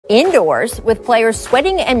indoors with players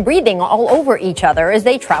sweating and breathing all over each other as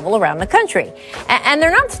they travel around the country. And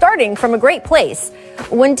they're not starting from a great place.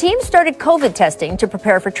 When teams started COVID testing to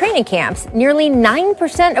prepare for training camps, nearly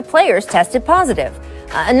 9% of players tested positive,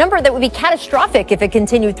 a number that would be catastrophic if it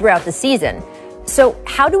continued throughout the season. So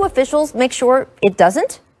how do officials make sure it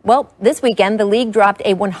doesn't? Well, this weekend, the league dropped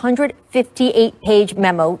a 158-page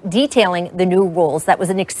memo detailing the new rules. That was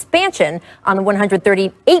an expansion on the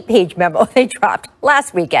 138-page memo they dropped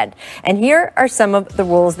last weekend. And here are some of the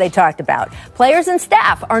rules they talked about. Players and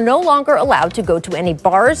staff are no longer allowed to go to any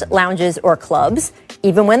bars, lounges, or clubs,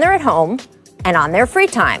 even when they're at home and on their free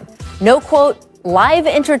time. No, quote, live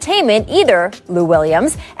entertainment either, Lou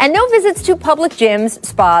Williams, and no visits to public gyms,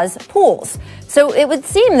 spas, pools. So it would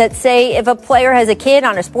seem that, say, if a player has a kid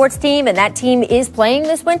on a sports team and that team is playing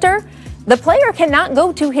this winter, the player cannot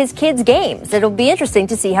go to his kid's games. It'll be interesting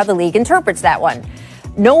to see how the league interprets that one.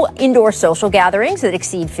 No indoor social gatherings that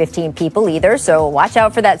exceed 15 people either, so watch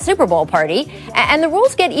out for that Super Bowl party. And the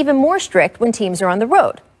rules get even more strict when teams are on the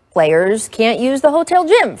road. Players can't use the hotel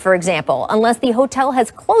gym, for example, unless the hotel has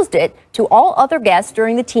closed it to all other guests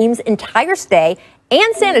during the team's entire stay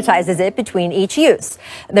and sanitizes it between each use.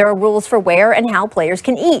 There are rules for where and how players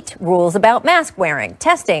can eat, rules about mask wearing,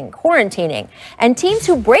 testing, quarantining, and teams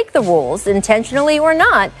who break the rules, intentionally or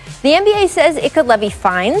not, the NBA says it could levy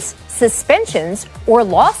fines, suspensions, or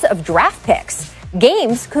loss of draft picks.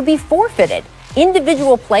 Games could be forfeited.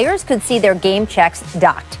 Individual players could see their game checks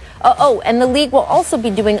docked. And the league will also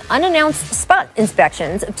be doing unannounced spot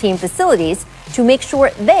inspections of team facilities to make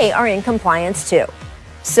sure they are in compliance too.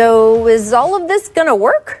 So is all of this going to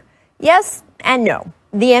work? Yes and no.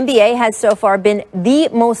 The NBA has so far been the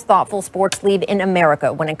most thoughtful sports league in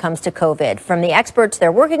America when it comes to COVID, from the experts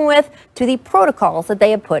they're working with to the protocols that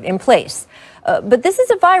they have put in place. But this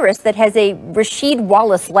is a virus that has a Rasheed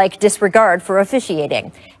Wallace-like disregard for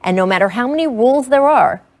officiating. And no matter how many rules there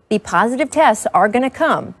are, the positive tests are going to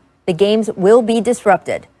come. The games will be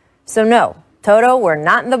disrupted. So no, Toto, we're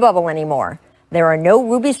not in the bubble anymore. There are no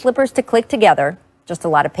ruby slippers to click together. Just a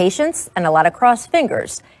lot of patience and a lot of crossed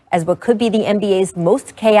fingers as what could be the NBA's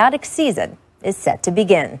most chaotic season is set to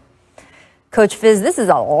begin. Coach Fizz, this is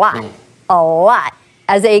a lot.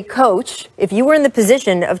 As a coach, if you were in the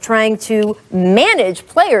position of trying to manage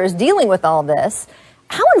players dealing with all this,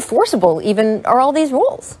 how enforceable even are all these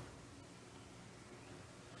rules?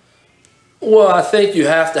 Well, I think you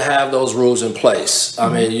have to have those rules in place.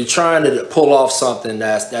 I mean, you're trying to pull off something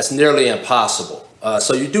that's nearly impossible.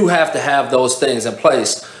 So you do have to have those things in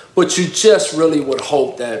place, but you just really would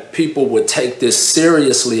hope that people would take this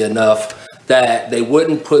seriously enough that they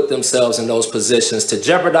wouldn't put themselves in those positions to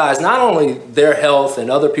jeopardize not only their health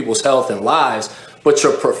and other people's health and lives, but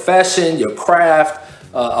your profession, your craft.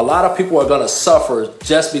 A lot of people are going to suffer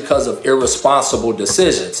just because of irresponsible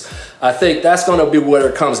decisions. I think that's going to be what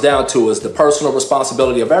it comes down to, is the personal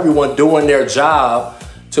responsibility of everyone doing their job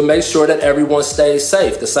to make sure that everyone stays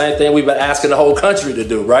safe. The same thing we've been asking the whole country to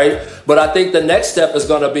do, right? But I think the next step is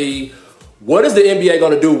going to be, what is the NBA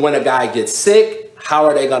going to do when a guy gets sick? How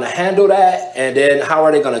are they going to handle that? And then how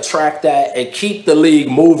are they going to track that and keep the league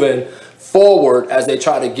moving forward as they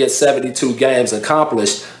try to get 72 games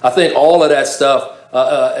accomplished? I think all of that stuff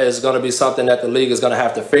is going to be something that the league is going to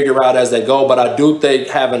have to figure out as they go. But I do think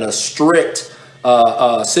having a strict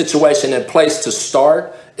situation in place to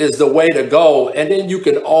start is the way to go, and then you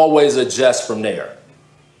can always adjust from there.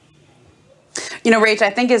 You know, Rach, I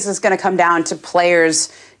think this is going to come down to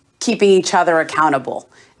players keeping each other accountable.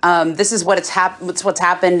 This is what's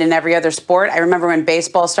happened in every other sport. I remember when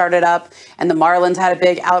baseball started up and the Marlins had a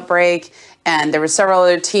big outbreak, and there were several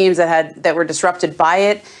other teams that were disrupted by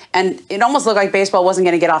it, and it almost looked like baseball wasn't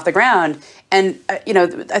going to get off the ground. And you know,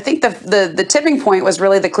 I think the tipping point was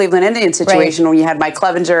really the Cleveland Indians situation, when you had Mike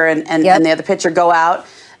Clevenger and the other pitcher go out.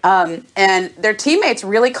 And their teammates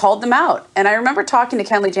really called them out. And I remember talking to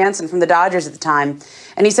Kenley Jansen from the Dodgers at the time,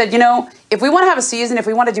 and he said, you know, if we want to have a season, if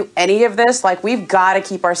we want to do any of this, like, we've got to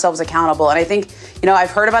keep ourselves accountable. And I think, you know, I've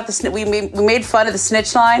heard about we made fun of the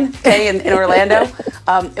snitch line, okay, in Orlando.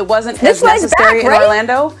 It wasn't as necessary in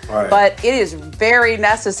Orlando, but it is very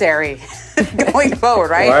necessary going forward,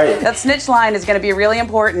 right? That snitch line is going to be really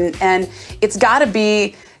important, and it's got to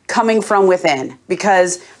be coming from within,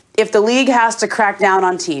 because if the league has to crack down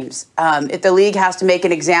on teams, if the league has to make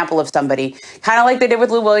an example of somebody, kind of like they did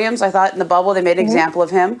with Lou Williams, I thought in the bubble they made an example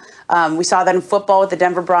of him. We saw that in football with the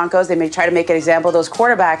Denver Broncos. They may try to make an example of those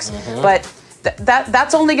quarterbacks, but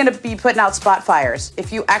that's only going to be putting out spot fires.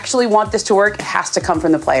 If you actually want this to work, it has to come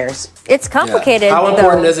from the players. It's complicated. Yeah. How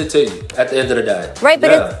important is it to you at the end of the day? Right,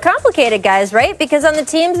 but it's complicated, guys, right? Because on the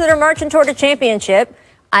teams that are marching toward a championship,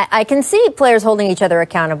 I can see players holding each other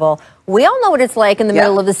accountable. We all know what it's like in the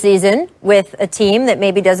middle of the season with a team that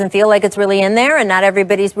maybe doesn't feel like it's really in there and not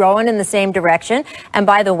everybody's rowing in the same direction. And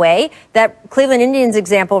by the way, that Cleveland Indians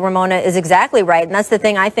example, Ramona, is exactly right. And that's the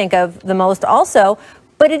thing I think of the most also.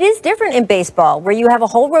 But it is different in baseball, where you have a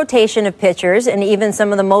whole rotation of pitchers, and even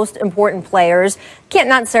some of the most important players can't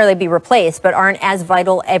necessarily be replaced, but aren't as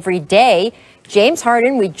vital every day. James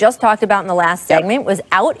Harden, we just talked about in the last segment, was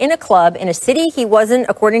out in a club in a city he wasn't,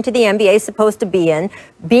 according to the NBA, supposed to be in,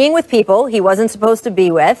 being with people he wasn't supposed to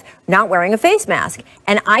be with, not wearing a face mask.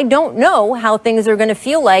 And I don't know how things are going to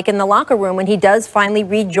feel like in the locker room when he does finally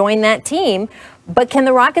rejoin that team. But can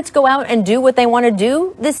the Rockets go out and do what they want to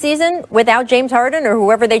do this season without James Harden or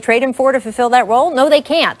whoever they trade him for to fulfill that role? No, they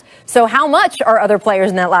can't. So how much are other players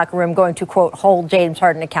in that locker room going to, quote, hold James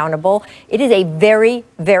Harden accountable? It is a very,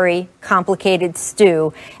 very complicated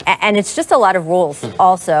stew. And it's just a lot of rules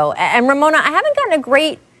also. And Ramona, I haven't gotten a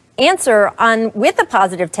great answer on with a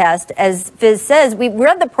positive test. As Fizz says, we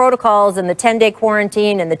read the protocols and the 10-day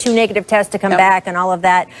quarantine and the 2 negative tests to come back and all of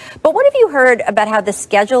that. But what have you heard about how the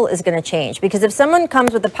schedule is going to change? Because if someone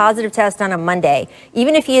comes with a positive test on a Monday,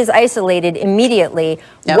 even if he is isolated immediately,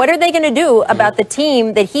 what are they going to do about the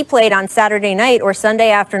team that he played on Saturday night or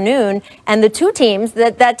Sunday afternoon and the 2 teams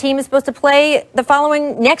that team is supposed to play the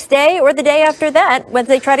following next day or the day after that when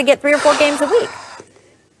they try to get 3 or 4 games a week?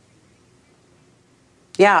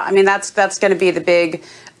 Yeah, I mean, that's going to be the big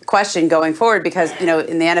question going forward because, you know,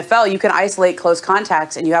 in the NFL, you can isolate close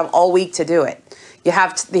contacts and you have all week to do it. You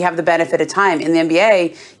have the benefit of time. In the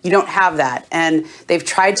NBA, you don't have that. And they've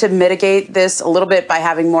tried to mitigate this a little bit by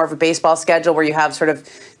having more of a baseball schedule where you have sort of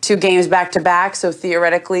 2 games back to back. So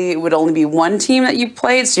theoretically, it would only be 1 team that you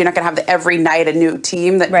played. So you're not going to have every night a new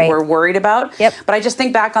team that we're worried about. But I just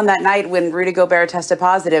think back on that night when Rudy Gobert tested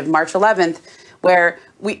positive, March 11th, where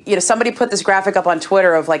somebody put this graphic up on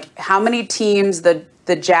Twitter of like how many teams the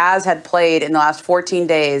Jazz had played in the last 14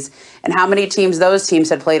 days and how many teams those teams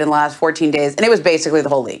had played in the last 14 days. And it was basically the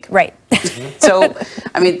whole league. Right. So,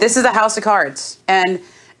 I mean, this is a house of cards. And,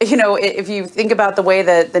 you know, if you think about the way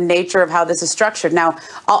that the nature of how this is structured. Now,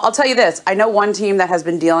 I'll tell you this. I know one team that has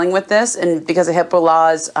been dealing with this and because of HIPAA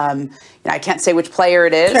laws, I can't say which player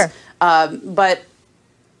it is, but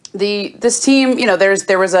this team, you know,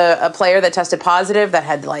 there was a player that tested positive that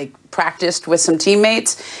had like practiced with some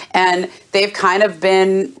teammates, and they've kind of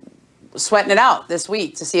been sweating it out this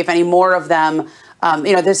week to see if any more of them,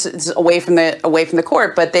 this is away from the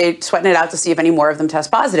court, but they sweating it out to see if any more of them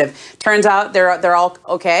test positive. Turns out they're all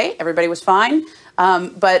okay. Everybody was fine,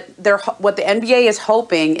 but what the NBA is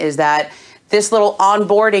hoping is that this little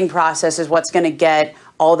onboarding process is what's going to get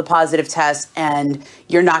all the positive tests, and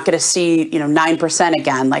you're not going to see, 9%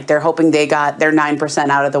 again. Like they're hoping they got their 9%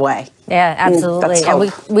 out of the way. Yeah, absolutely.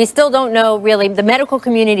 And we still don't know really. The medical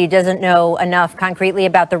community doesn't know enough concretely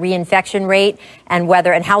about the reinfection rate and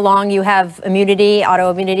whether and how long you have immunity,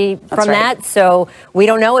 autoimmunity from that. So we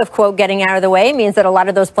don't know if, quote, getting out of the way means that a lot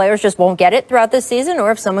of those players just won't get it throughout this season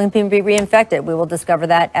or if someone can be reinfected. We will discover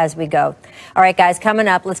that as we go. All right, guys, coming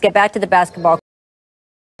up, let's get back to the basketball